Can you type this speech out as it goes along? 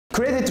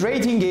credit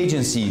rating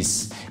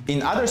agencies,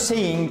 in other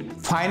saying,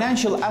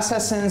 financial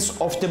assassins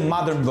of the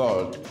modern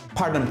world.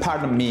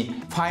 Pardon me,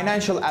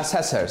 financial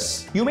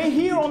assessors. You may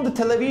hear on the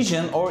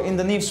television or in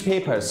the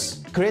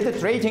newspapers,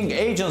 credit rating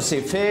agency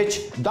Fitch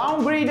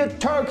downgraded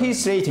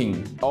Turkey's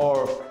rating,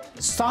 or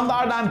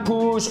Standard &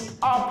 Poor's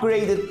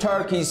upgraded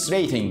Turkey's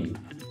rating.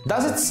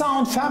 Does it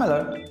sound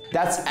familiar?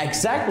 That's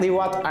exactly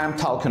what I'm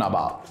talking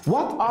about.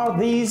 What are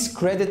these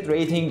credit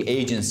rating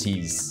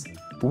agencies?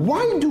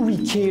 Why do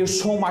we care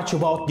so much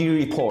about their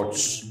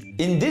reports?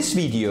 In this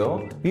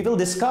video, we will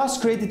discuss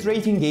credit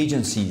rating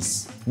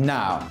agencies.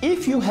 Now,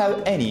 if you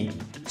have any,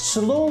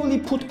 slowly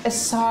put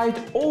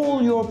aside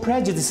all your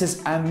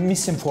prejudices and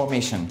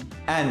misinformation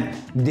and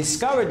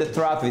discover the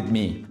truth with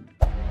me.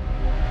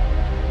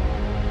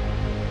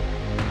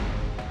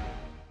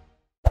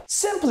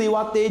 Simply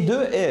what they do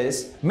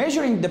is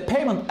measuring the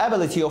payment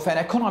ability of an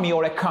economy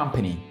or a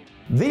company.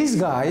 These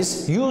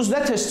guys use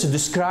letters to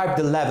describe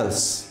the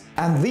levels.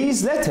 And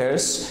these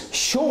letters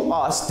show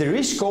us the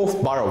risk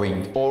of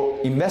borrowing or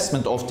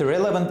investment of the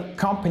relevant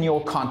company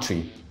or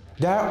country.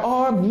 There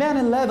are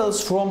many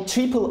levels from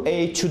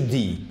AAA to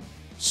D.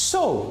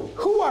 So,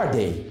 who are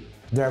they?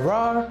 There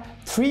are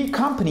 3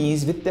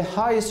 companies with the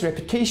highest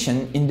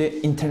reputation in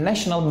the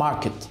international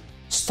market: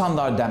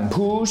 Standard &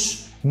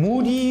 Poor's,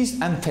 Moody's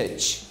and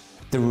Fitch.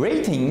 The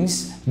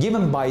ratings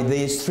given by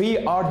these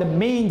 3 are the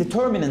main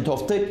determinant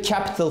of the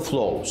capital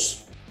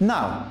flows.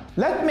 Now,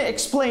 let me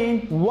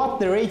explain what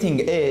the rating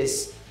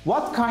is,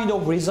 what kind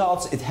of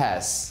results it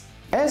has.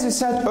 As we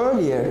said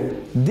earlier,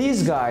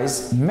 these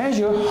guys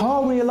measure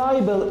how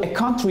reliable a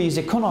country's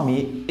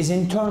economy is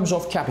in terms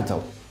of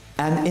capital.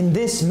 And in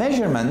this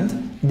measurement,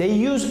 they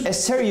use a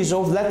series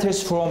of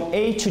letters from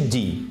A to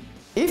D.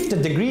 If the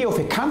degree of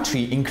a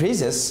country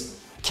increases,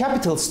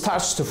 capital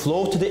starts to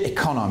flow to the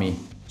economy.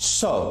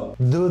 So,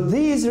 do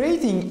these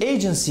rating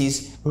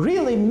agencies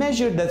really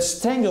measure the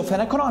strength of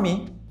an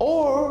economy,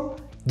 or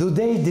do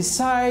they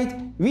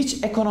decide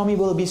which economy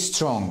will be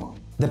strong?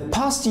 The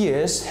past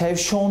years have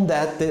shown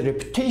that the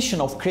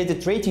reputation of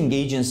credit rating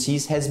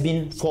agencies has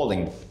been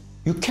falling.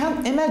 You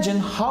can't imagine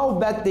how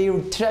bad their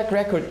track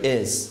record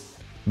is.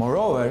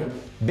 Moreover,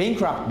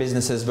 bankrupt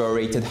businesses were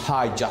rated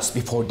high just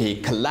before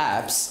they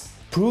collapse,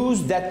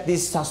 proves that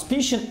this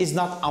suspicion is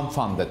not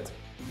unfounded.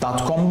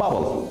 Dot-com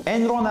bubble,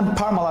 Enron and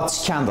Parmalat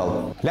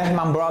scandal,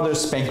 Lehman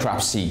Brothers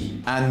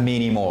bankruptcy, and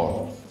many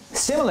more.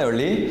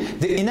 Similarly,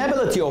 the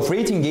inability of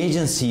rating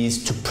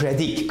agencies to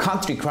predict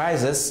country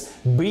crises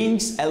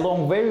brings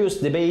along various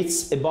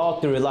debates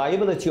about the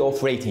reliability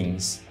of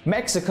ratings.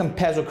 Mexican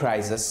peso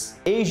crisis,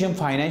 Asian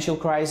financial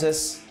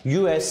crisis,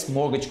 US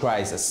mortgage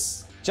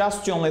crisis.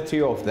 Just only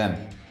 3 of them.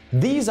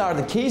 These are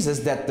the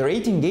cases that the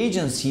rating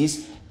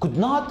agencies could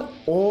not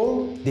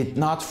or did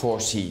not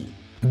foresee.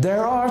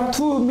 There are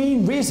 2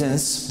 main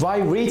reasons why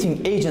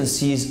rating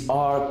agencies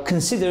are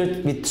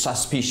considered with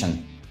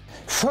suspicion.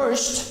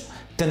 First,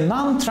 the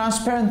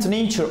non-transparent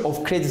nature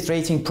of credit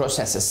rating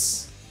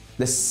processes.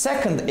 The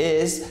second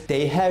is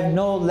they have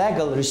no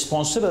legal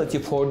responsibility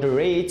for the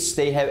rates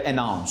they have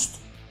announced.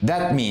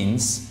 That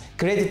means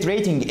credit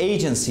rating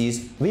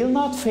agencies will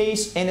not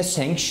face any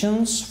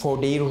sanctions for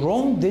their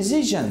wrong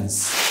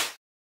decisions.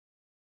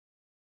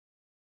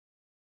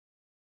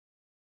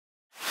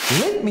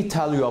 Let me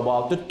tell you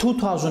about the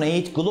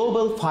 2008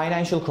 global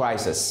financial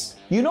crisis.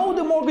 You know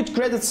the mortgage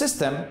credit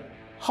system?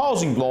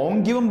 Housing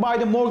loan given by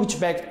the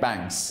mortgage-backed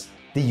banks.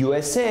 The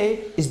USA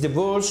is the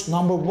world's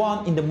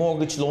 #1 in the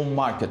mortgage loan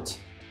market.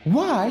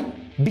 Why?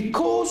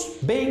 Because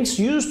banks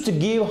used to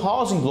give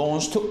housing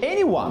loans to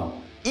anyone.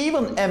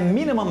 Even a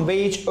minimum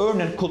wage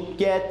earner could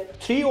get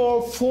 3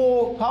 or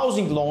 4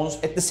 housing loans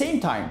at the same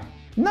time.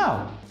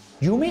 Now,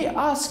 you may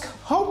ask,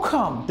 how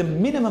come the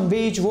minimum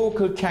wage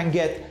worker can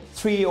get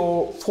 3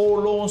 or 4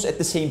 loans at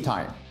the same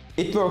time?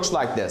 It works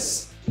like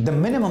this. The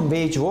minimum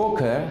wage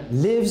worker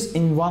lives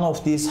in one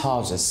of these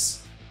houses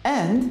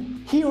and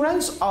he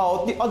rents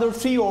out the other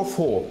 3 or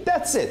 4.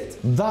 That's it.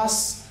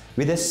 Thus,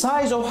 with a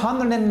size of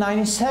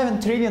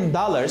 $197 trillion,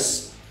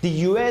 the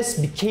US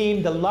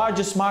became the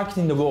largest market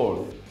in the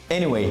world.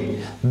 Anyway,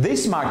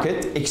 this market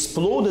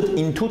exploded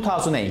in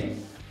 2008.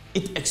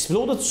 It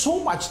exploded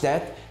so much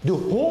that the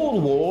whole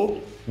world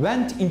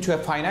went into a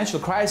financial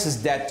crisis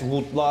that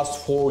would last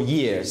 4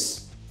 years.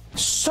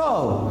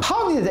 So,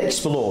 how did it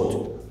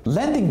explode?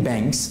 Lending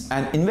banks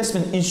and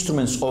investment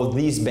instruments of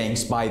these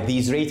banks by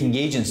these rating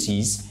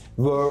agencies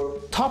were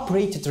top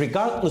rated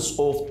regardless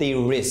of their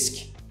risk.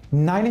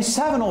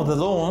 97 of the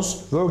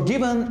loans were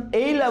given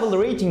A-level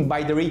rating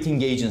by the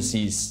rating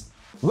agencies.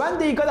 When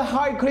they got a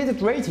high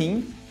credit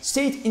rating,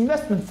 state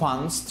investment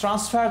funds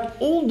transferred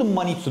all the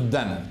money to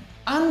them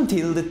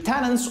until the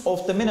tenants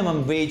of the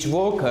minimum wage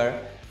worker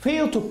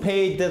failed to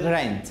pay the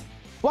rent.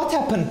 What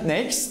happened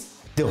next?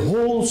 The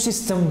whole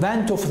system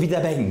went off with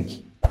a bang.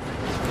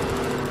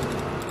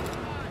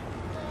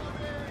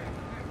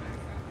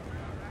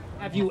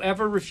 Have you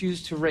ever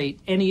refused to rate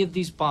any of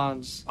these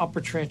bonds upper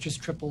tranches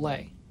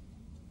AAA?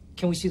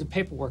 Can we see the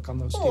paperwork on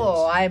those deals?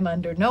 Oh, I'm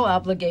under no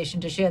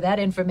obligation to share that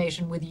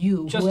information with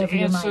you, Just whoever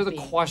you might answer the be.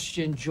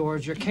 question,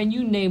 Georgia. Can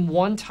you name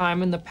one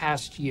time in the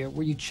past year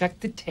where you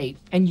checked the tape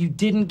and you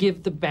didn't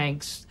give the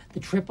banks the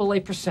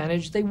AAA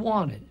percentage they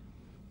wanted?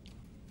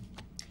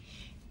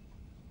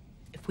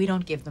 If we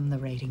don't give them the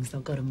ratings,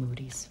 they'll go to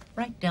Moody's,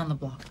 right down the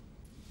block.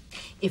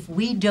 If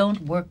we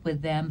don't work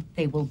with them,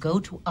 they will go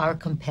to our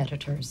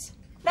competitors.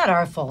 Not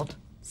our fault,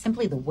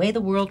 simply the way the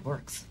world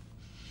works.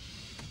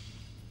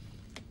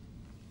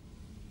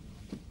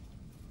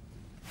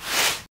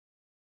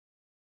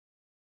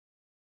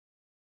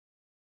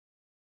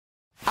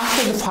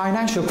 After the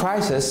financial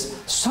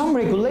crisis, some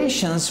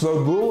regulations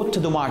were brought to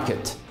the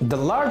market. The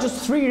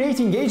largest three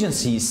rating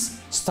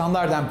agencies,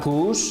 Standard &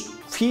 Poor's,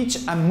 Fitch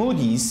and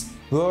Moody's,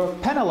 were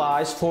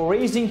penalized for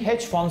raising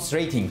hedge funds'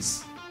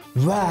 ratings,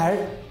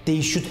 where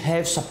they should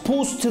have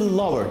supposed to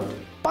lower.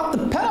 But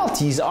the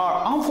penalties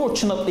are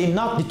unfortunately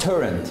not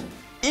deterrent,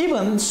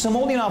 even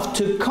small enough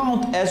to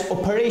count as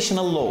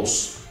operational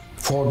loss.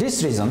 For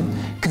this reason,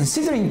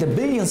 considering the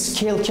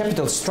billion-scale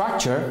capital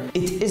structure,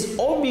 it is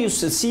obvious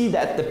to see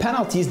that the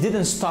penalties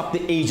didn't stop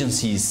the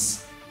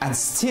agencies. And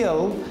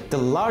still, the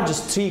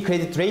largest three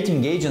credit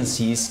rating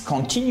agencies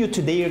continue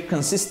to their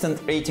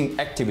consistent rating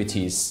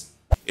activities.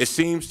 It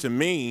seems to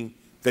me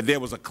that there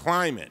was a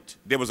climate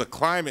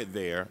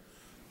there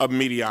of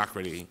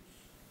mediocrity,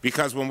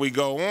 because when we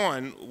go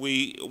on,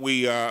 we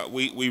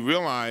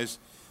realize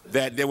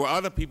that there were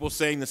other people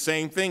saying the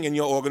same thing in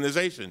your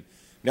organization.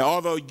 Now,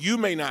 although you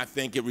may not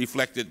think it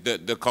reflected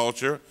the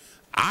culture,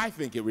 I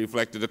think it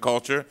reflected the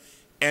culture,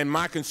 and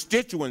my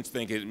constituents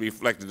think it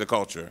reflected the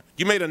culture.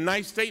 You made a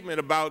nice statement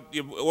about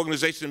your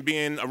organization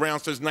being around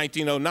since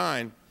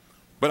 1909,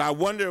 but I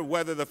wonder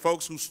whether the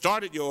folks who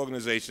started your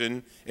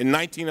organization in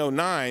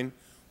 1909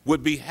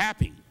 would be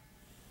happy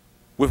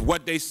with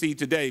what they see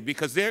today,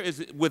 because there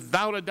is,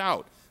 without a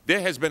doubt, there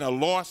has been a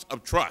loss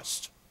of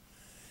trust.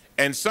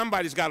 And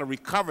somebody's got to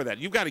recover that.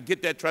 You've got to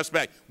get that trust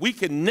back. We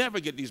can never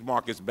get these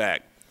markets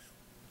back,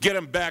 get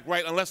them back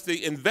right, unless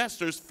the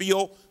investors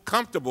feel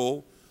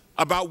comfortable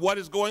about what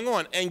is going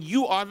on. And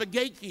you are the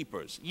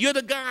gatekeepers. You're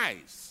the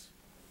guys.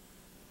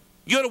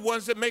 You're the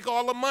ones that make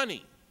all the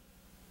money.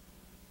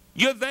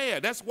 You're there.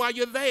 That's why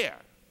you're there.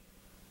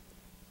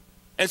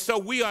 And so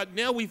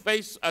now we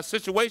face a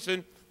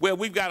situation where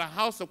we've got a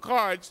house of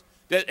cards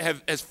that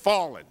has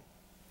fallen.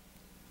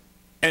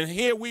 And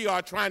here we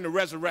are trying to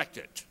resurrect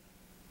it.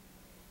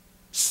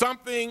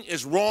 Something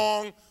is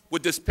wrong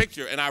with this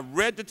picture. And I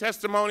read the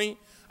testimony.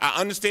 I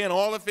understand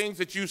all the things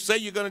that you say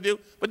you're going to do.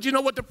 But you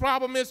know what the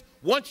problem is?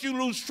 Once you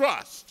lose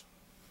trust,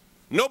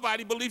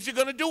 nobody believes you're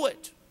going to do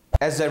it.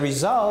 As a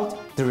result,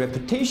 the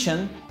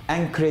reputation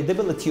and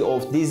credibility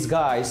of these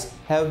guys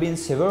have been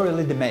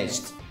severely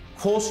damaged.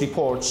 False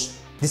reports,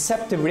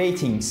 deceptive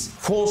ratings,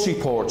 false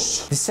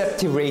reports,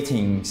 deceptive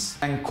ratings,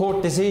 and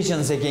court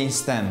decisions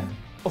against them.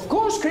 Of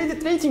course,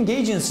 credit rating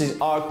agencies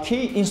are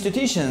key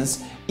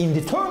institutions in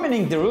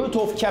determining the route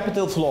of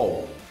capital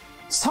flow.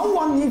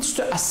 Someone needs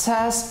to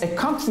assess a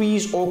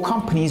country's or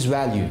company's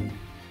value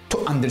to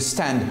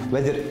understand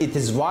whether it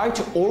is white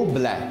or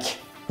black.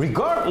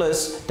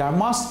 Regardless, there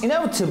must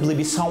inevitably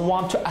be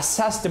someone to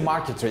assess the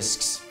market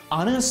risks.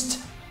 Honest,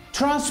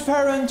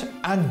 transparent,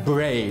 and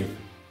brave.